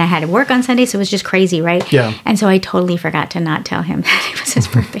 and then I had to work on Sunday, so it was just crazy, right? Yeah. And so I totally forgot to not tell him that it was his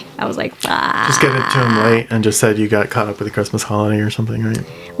birthday. I was like, fuck. Just get it to him late and just said you got caught up with the Christmas holiday or something, right?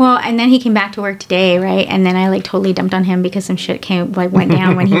 Well, and then he came back to work today, right? And then I like totally dumped on him because some shit went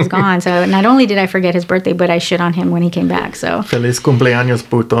down when he was gone. So not only did I forget his birthday, but I shit on him when he came back. So Feliz cumpleaños,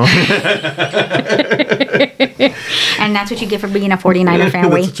 puto. And that's what you get for being a 49er fan.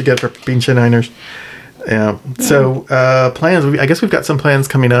 That's what you get for pinche Niners. Yeah. So plans. I guess we've got some plans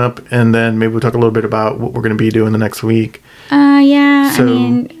coming up, and then maybe we'll talk a little bit about what we're going to be doing the next week. Yeah. So,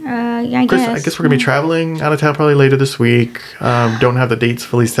 I guess. I guess we're going to be traveling out of town probably later this week. Don't have the dates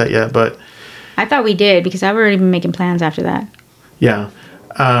fully set yet, but I thought we did because I've already been making plans after that. Yeah.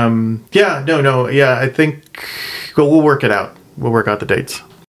 Yeah. I think we'll work it out. We'll work out the dates.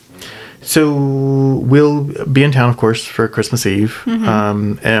 So we'll be in town, of course, for Christmas Eve.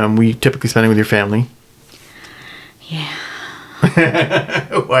 Mm-hmm. And we typically spend it with your family. Yeah.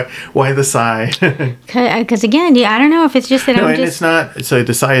 Why the sigh? Because again, I don't know if it's just that I'm just... it's not... So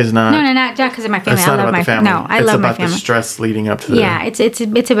the sigh is not... No, not because of my family. It's not about the family. No, I love my family. It's about the stress leading up to the... Yeah, it's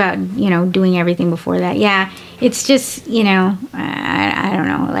about, doing everything before that. Yeah, it's just, I don't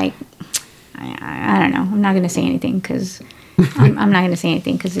know. Like, I don't know. I'm not going to say anything because... I'm not going to say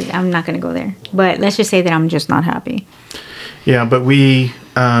anything because I'm not going to go there. But let's just say that I'm just not happy. Yeah, but we...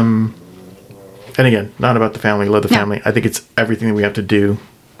 and again, not about the family. Love the family. I think it's everything that we have to do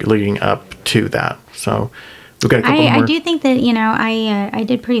leading up to that. So we've got a couple more. I do think that I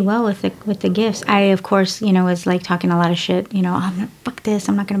did pretty well with the gifts. I of course was like talking a lot of shit. Fuck this.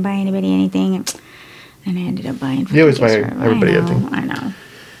 I'm not going to buy anybody anything. And I ended up buying. You always buy everybody everything. I know.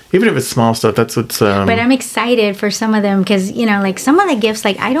 Even if it's small stuff, that's what's... But I'm excited for some of them because, like some of the gifts,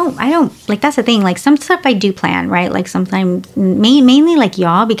 like I don't, like that's the thing. Like some stuff I do plan, right? Like sometimes, mainly like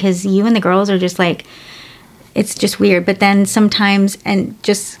y'all, because you and the girls are just like, it's just weird. But then sometimes, and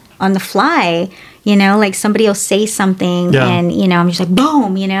just on the fly, like somebody will say something and, I'm just like,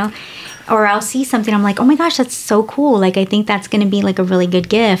 boom, or I'll see something, I'm like, oh my gosh, that's so cool. Like, I think that's going to be like a really good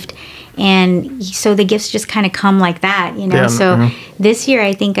gift. And so the gifts just kind of come like that, you know? Yeah, so this year,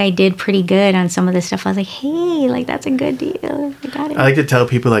 I think I did pretty good on some of this stuff. I was like, hey, like, that's a good deal. I got it. I like to tell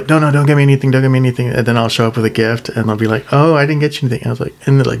people, like, no, don't get me anything. Don't get me anything. And then I'll show up with a gift and they'll be like, oh, I didn't get you anything. I was like,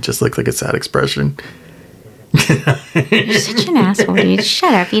 and it like just looks like a sad expression. You're such an asshole, dude.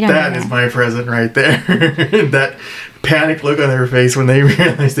 Shut up. You don't know That is my present right there. That panic look on their face when they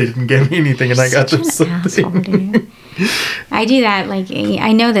realized they didn't get me anything and I got them something. Asshole, dude. I do that. Like,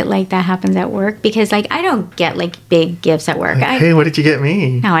 I know that like that happens at work because like I don't get like big gifts at work. Like, hey, what did you get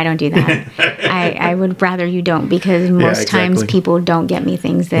me? No, I don't do that. I would rather you don't because most times people don't get me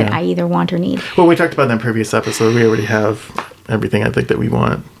things that I either want or need. Well, we talked about in the previous episode. We already have everything I think that we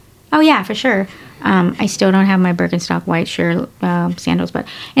want. Oh yeah, for sure. I still don't have my Birkenstock white shirt sandals, but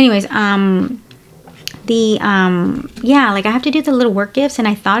anyways, like I have to do the little work gifts, and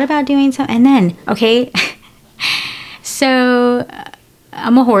I thought about doing some, and then so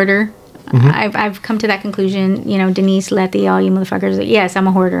I'm a hoarder. I've come to that conclusion. You know, Denise, Letty, all you motherfuckers. Yes, I'm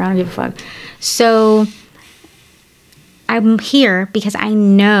a hoarder. I don't give a fuck. So I'm here because I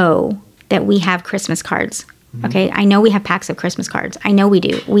know that we have Christmas cards. Okay, I know we have packs of Christmas cards. I know we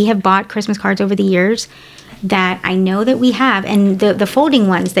do. We have bought Christmas cards over the years that I know that we have. And the folding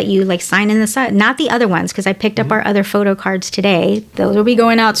ones that you like sign in the side, not the other ones, because I picked up our other photo cards today. Those will be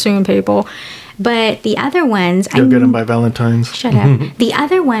going out soon, people. But the other ones... You'll get them by Valentine's. Shut up. The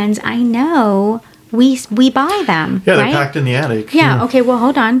other ones, I know we buy them. Yeah, they're right? packed in the attic. Yeah, okay, well,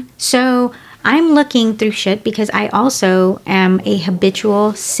 hold on. So... I'm looking through shit because I also am a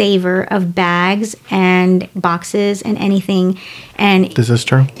habitual saver of bags and boxes and anything. And is this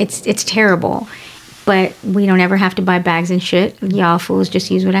true? It's terrible, but we don't ever have to buy bags and shit. Y'all fools just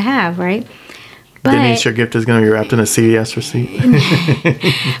use what I have, right? But Denise, your gift is going to be wrapped in a CVS receipt.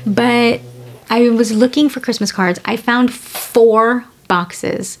 But I was looking for Christmas cards. I found 4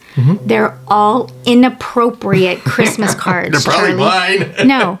 boxes. They're all inappropriate Christmas cards. They're probably Charlie. mine.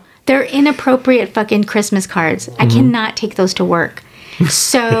 No. They're inappropriate fucking Christmas cards. I cannot take those to work.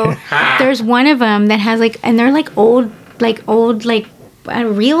 So there's one of them that has like, and they're like old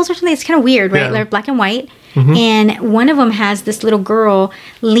reels or something. It's kind of weird, right? Yeah. They're black and white. And one of them has this little girl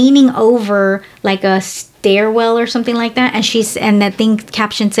leaning over like a stairwell or something like that, and that thing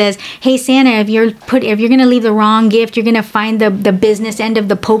caption says, "Hey Santa, if you're gonna leave the wrong gift, you're gonna find the business end of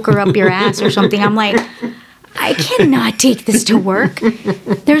the poker up your ass or something." I'm like, I cannot take this to work.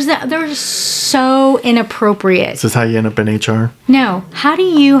 They're so inappropriate. This is how you end up in HR? No. How do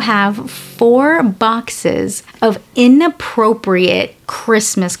you have 4 boxes of inappropriate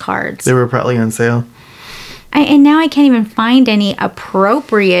Christmas cards? They were probably on sale. And now I can't even find any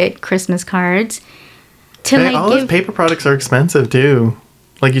appropriate Christmas cards to Hey, all those paper products are expensive too.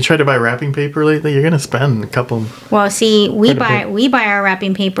 Like, you try to buy wrapping paper lately, you're going to spend a couple. Well, see, we buy our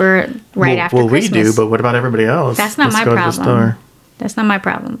wrapping paper after Christmas. We do, but what about everybody else? That's not my problem. That's not my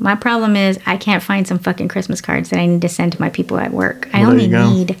problem. My problem is I can't find some fucking Christmas cards that I need to send to my people at work. I only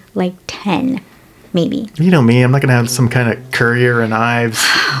need like 10, maybe. You know me, I'm not going to have some kind of Courier and Ives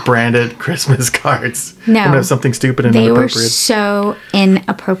branded Christmas cards. No. I'm going to have something stupid and inappropriate. They inappropriate. were so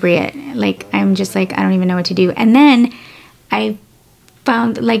inappropriate. Like, I'm just like, I don't even know what to do. And then I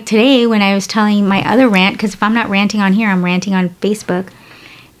found, like today when I was telling my other rant, because if I'm not ranting on here, I'm ranting on Facebook.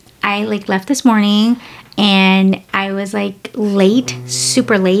 I like left this morning and I was like late,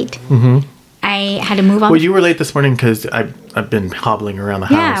 super late. I had to move on. Well, you were late this morning because I've been hobbling around the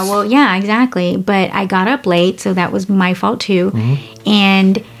house. Yeah, well, yeah, exactly. But I got up late, so that was my fault too.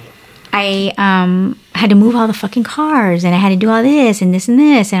 And I had to move all the fucking cars, and I had to do all this and this and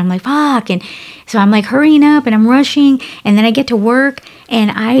this, and I'm like, fuck. And so I'm like hurrying up, and I'm rushing, and then I get to work,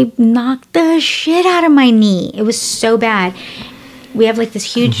 and I knocked the shit out of my knee. It was so bad. We have like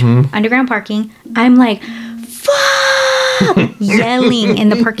this huge underground parking. I'm like, fuck, yelling in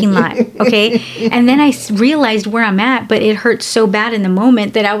the parking lot, okay? And then I realized where I'm at, but it hurt so bad in the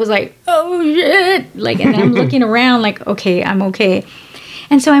moment that I was like, oh shit. Like, and then I'm looking around like, okay, I'm okay.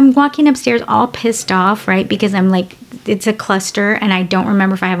 And so I'm walking upstairs all pissed off, right? Because I'm like, it's a cluster and I don't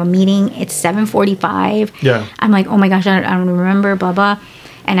remember if I have a meeting. It's 7:45. Yeah. I'm like, oh my gosh, I don't remember, blah, blah.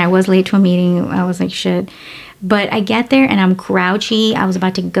 And I was late to a meeting. I was like, shit. But I get there and I'm grouchy. I was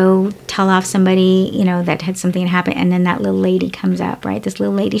about to go tell off somebody, you know, that had something happen. And then that little lady comes up, right? This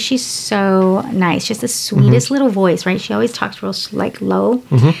little lady, she's so nice. She has the sweetest little voice, right? She always talks real like low.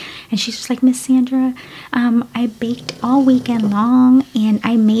 And she's just like, Miss Sandra, I baked all weekend long and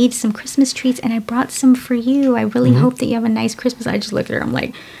I made some Christmas treats and I brought some for you. I really hope that you have a nice Christmas. I just look at her. I'm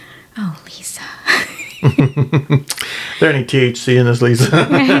like, oh, Lisa. there any THC in this, Lisa?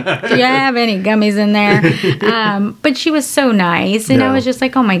 Do you have any gummies in there? But she was so nice, and I was just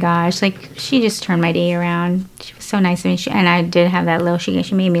like, oh my gosh, like she just turned my day around. She was so nice, and I did have that little. She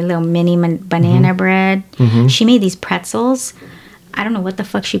made me a little mini banana bread. She made these pretzels. I don't know what the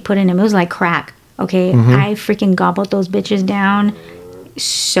fuck she put in them. It was like crack. Okay, I freaking gobbled those bitches down.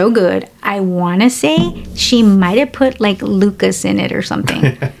 So good. I want to say she might have put like Lucas in it or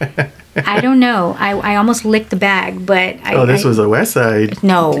something. I don't know. I almost licked the bag, but this was a West Side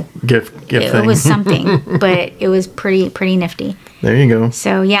gift thing. It was something, but it was pretty nifty. There you go.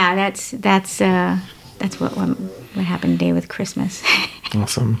 So yeah, that's what happened today with Christmas.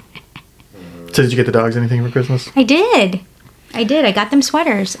 Awesome. So did you get the dogs anything for Christmas? I did. I got them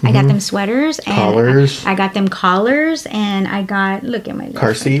sweaters. I got them sweaters and collars. I got them collars, and I got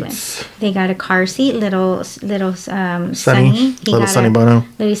car seats. They got a car seat. Little Sunny. Sunny Bono.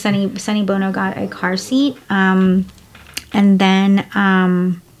 Little Sunny Bono got a car seat. And then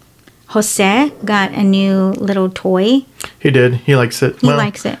Jose got a new little toy. He did. He likes it. He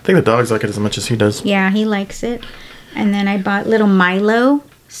likes it. I think the dogs like it as much as he does. Yeah, he likes it. And then I bought little Milo.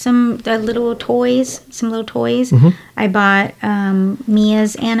 Some little toys. I bought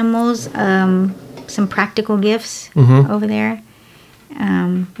Mia's animals some practical gifts over there.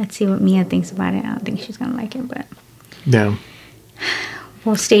 Let's see what Mia thinks about it. I don't think she's gonna like it, but yeah,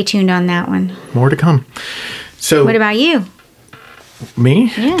 we'll stay tuned on that one. More to come. So, what about you?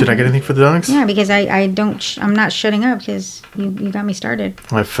 Me? Yeah. Did I get anything for the dogs? Yeah, because I'm not shutting up because you got me started.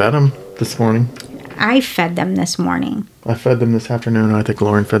 I fed them this morning. I fed them this morning. I fed them this afternoon. I think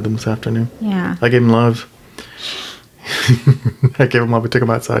Lauren fed them this afternoon. Yeah. I gave them love. I gave them love. I took them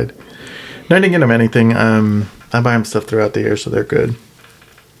outside. No, I didn't get them anything. I buy them stuff throughout the year, so they're good.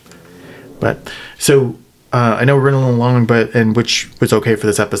 But, so, I know we're running a little long, which was okay for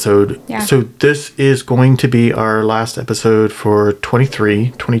this episode. Yeah. So this is going to be our last episode for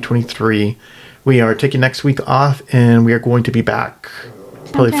 2023. We are taking next week off, and we are going to be back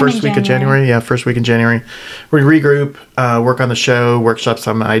probably first week of January. Yeah, first week in January. We regroup, work on the show, workshop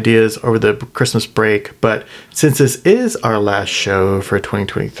some ideas over the Christmas break. But since this is our last show for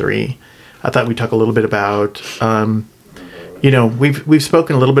 2023, I thought we'd talk a little bit about, we've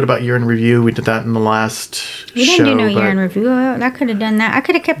spoken a little bit about year in review. We did that in the last show. You didn't do no year in review. I could have done that. I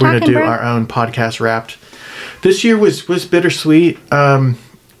could have kept talking. We're going to do our own podcast wrapped. This year was bittersweet,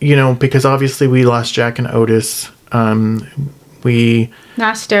 because obviously we lost Jack and Otis. We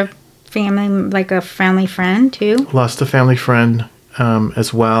lost a family friend too. Lost a family friend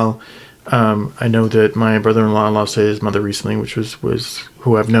as well. I know that my brother-in-law lost his mother recently, which was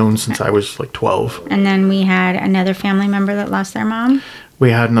who I've known since I was like 12. And then we had another family member that lost their mom.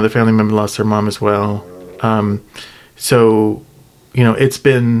 We had another family member lost their mom as well. So, it's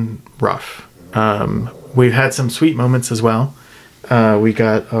been rough. We've had some sweet moments as well. We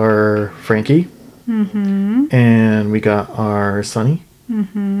got our Frankie. And we got our Sonny.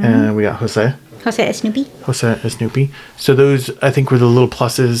 And we got Jose and Snoopy. So those, I think, were the little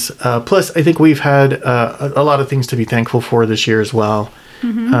pluses. Plus, I think we've had a lot of things to be thankful for this year as well.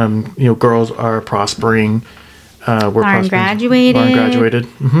 Girls are prospering. Lauren graduated.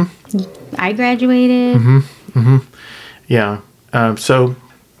 I graduated. Yeah. So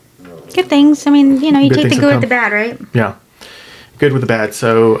good things. I mean, you take the good with the bad, right? Yeah. Good with the bad.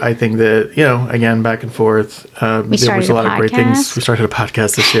 So I think that, again, back and forth, there was a lot of great things. We started a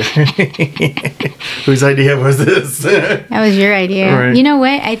podcast this year. Whose idea was this? That was your idea. Right. You know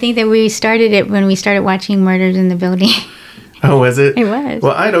what? I think that we started it when we started watching Murders in the Building. Oh, was it? It was.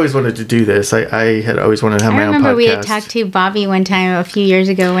 Well, I'd always wanted to do this. I had always wanted to have my own podcast. I remember we had talked to Bobby one time a few years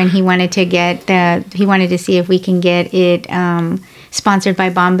ago when he wanted to see if we can get it sponsored by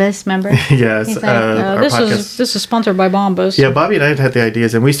Bombas, remember? Yes. He's like, this is sponsored by Bombas. Yeah, Bobby and I had the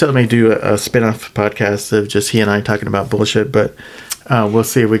ideas, and we still may do a spin-off podcast of just he and I talking about bullshit, but we'll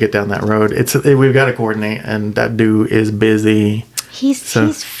see if we get down that road. We've got to coordinate, and that dude is busy.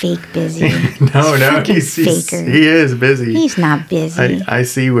 He's fake busy. No, he's faker. He is busy. He's not busy. I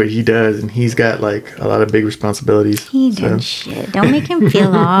see what he does, and he's got like a lot of big responsibilities. He does shit. Don't make him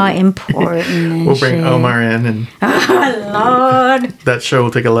feel all important. We'll bring Omar in, and oh Lord, that show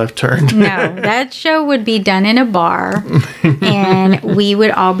will take a left turn. No, that show would be done in a bar, and we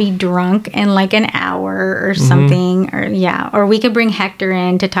would all be drunk in like an hour or something, or we could bring Hector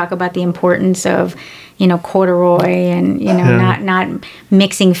in to talk about the importance of corduroy and not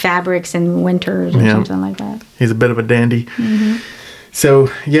mixing fabrics in winters or something like that. He's a bit of a dandy. So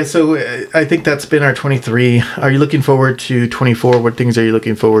I think that's been our 23. Are you looking forward to 24? What things are you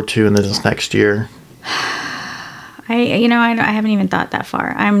looking forward to in this next year? I haven't even thought that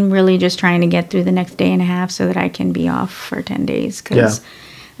far. I'm really just trying to get through the next day and a half so that I can be off for 10 days because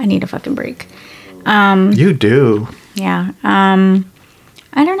I need a fucking break. You do. Yeah.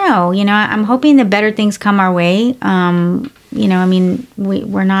 I don't know. I'm hoping that better things come our way. We're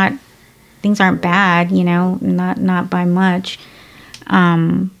not, things aren't bad, not by much.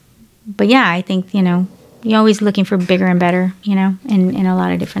 But yeah, I think, you're always looking for bigger and better, in a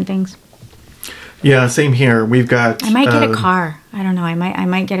lot of different things. Yeah, same here. We've got... I might get a car. I don't know. I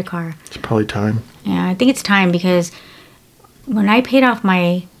might get a car. It's probably time. Yeah, I think it's time because when I paid off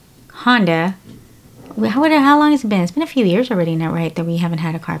my Honda, how long has it been? It's been a few years already now, right? That we haven't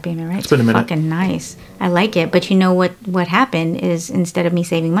had a car payment, right? It's been a minute. Fucking nice. I like it. But you know what happened is instead of me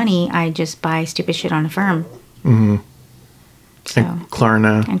saving money, I just buy stupid shit on Affirm. Mm-hmm. So, and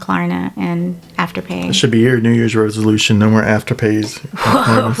Klarna. And Afterpay. That should be your New Year's resolution. No more Afterpays.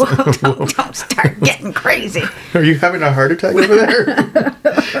 Whoa, don't start getting crazy. Are you having a heart attack over there?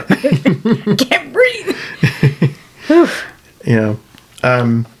 Can't breathe. Yeah.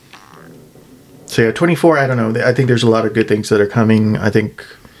 So yeah, 24, I don't know. I think there's a lot of good things that are coming. I think,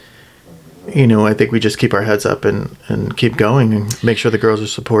 I think we just keep our heads up and keep going and make sure the girls are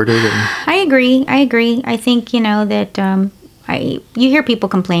supported. And I agree. I think, that you hear people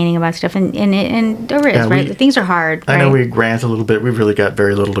complaining about stuff, and there is, right? Things are hard. I know we rant a little bit. We've really got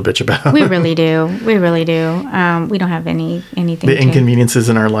very little to bitch about. We really do. We don't have anything. The inconveniences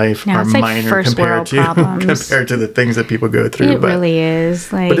in our life are it's like minor compared to the things that people go through. It really is.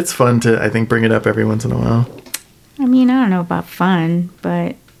 But it's fun to, I think, bring it up every once in a while. I mean, I don't know about fun,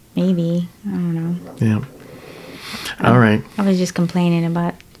 but maybe. I don't know. Yeah. All right. I was just complaining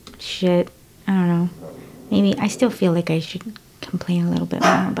about shit. I don't know. Maybe I still feel like I should complain a little bit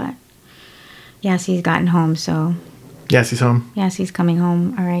more, but Yassi's gotten home, so... Yassi's home? Yassi's coming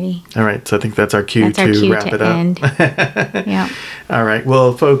home already. All right, so I think that's our cue to wrap it up. End. Yeah. All right,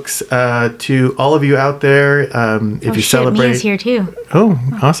 well, folks, to all of you out there, if you celebrate... Mia's here, too. Oh,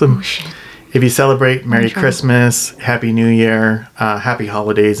 awesome. Oh, shit. If you celebrate, Merry Christmas, Happy New Year, Happy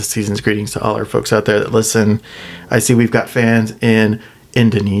Holidays, season's greetings to all our folks out there that listen. I see we've got fans in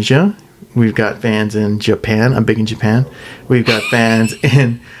Indonesia. We've got fans in Japan. I'm big in Japan. We've got fans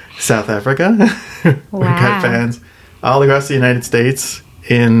in South Africa. Wow. We've got fans all across the United States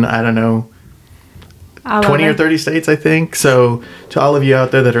in, I don't know, 20 or 30 states, I think. So to all of you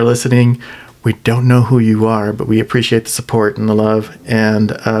out there that are listening, we don't know who you are, but we appreciate the support and the love.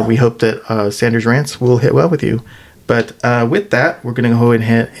 And we hope that Sandra's rants will hit well with you. But with that, we're going to go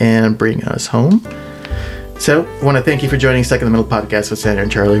ahead and bring us home. So, I want to thank you for joining Stuck in the Middle podcast with Sandra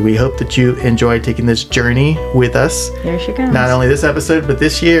and Charlie. We hope that you enjoyed taking this journey with us. There she goes. Not only this episode, but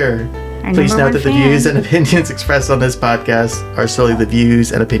this year. Please note that the views and opinions expressed on this podcast are solely the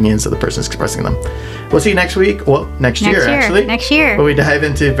views and opinions of the persons expressing them. We'll see you next week. Well, next year, actually. Next year. Where we dive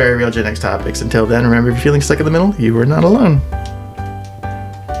into very real Gen X topics. Until then, remember, if you're feeling stuck in the middle, you are not alone.